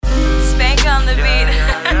the beat.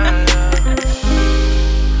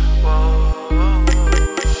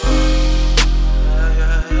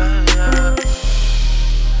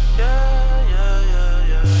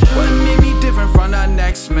 What made me different from the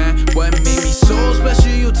next man? What made me so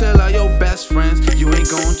special? You tell all your best friends you ain't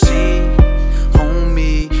gon' cheat on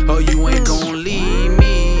me, or you ain't gon' leave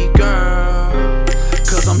me, girl.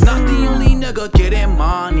 Cause I'm not the only nigga getting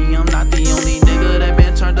money. I'm not the only nigga that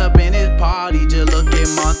been turned up in his party. Just look at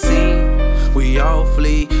my team, we all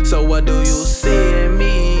flee. So what do you see in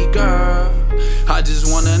me, girl? I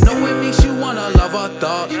just wanna know what makes you wanna love or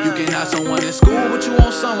thought. You can have someone in school, but you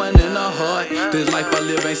want someone in the hood. This life I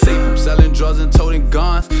live ain't safe from selling drugs and toting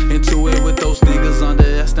guns. Into it with those niggas,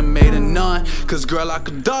 underestimating none. Cause girl, I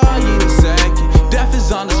could die in a second. Death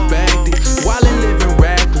is unexpected, while I'm living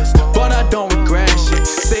reckless, but I don't regret shit.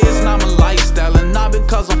 Say it's not my lifestyle and not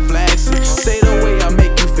because I'm flexing. Say the way I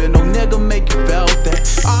make you feel, no nigga make you felt that.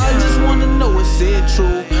 I just wanna know, is it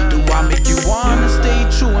true? Do I make you wanna stay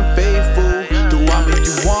true and faithful? Do I make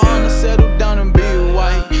you wanna settle down and be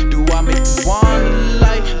white? Do I make you wanna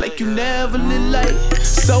lie like you never lit light?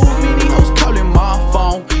 So many hoes calling my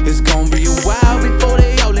phone. It's gonna be a while before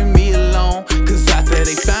they all leave me alone. Cause after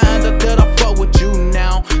they find out that I fuck with you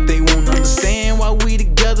now, they won't understand why we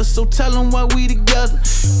together. So tell them why we together.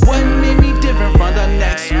 What made me different from the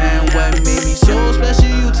next man? What made me so special?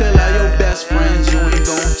 You tell all your best friends you ain't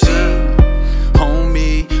gon' cheat on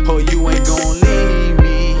me, or you ain't gon' leave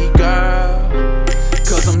me, girl.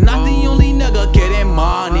 Cause I'm not the only nigga getting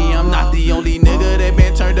money. I'm not the only nigga that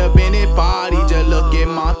been turned up in his party. Just look at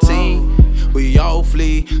my team, we all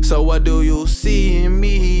flee. So what do you see in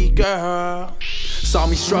me, girl? Saw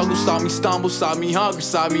me struggle, saw me stumble, saw me hungry,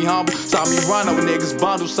 saw me humble, saw me run over niggas'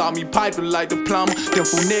 bundles, saw me piping like the plumber. Them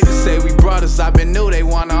fool niggas say we brothers, I been knew they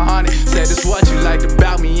want 100. Said it's what you liked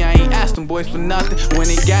about me, I ain't asked them boys for nothing. When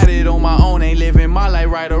they got it on my own, ain't living my life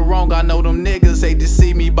right or wrong. I know them niggas hate to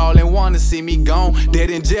see me ballin', wanna see me gone. Dead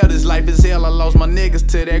in jail, this life is hell, I lost my niggas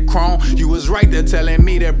to that chrome. You was right there telling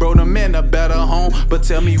me that bro them in a better home. But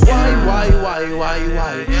tell me why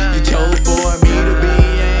you chose for me to be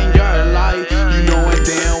in your life? You knowin'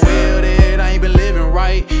 damn well that I ain't been living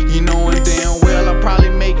right. You knowin' damn well I probably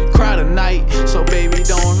make you cry tonight. So baby,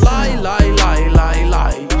 don't lie.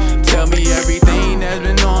 Tell me everything that's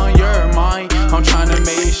been on your mind. I'm tryna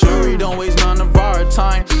make sure you don't waste none of our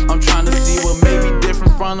time. I'm tryna see what made me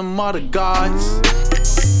different from them other guys.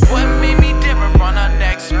 What made me different from the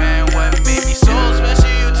next man? What made me so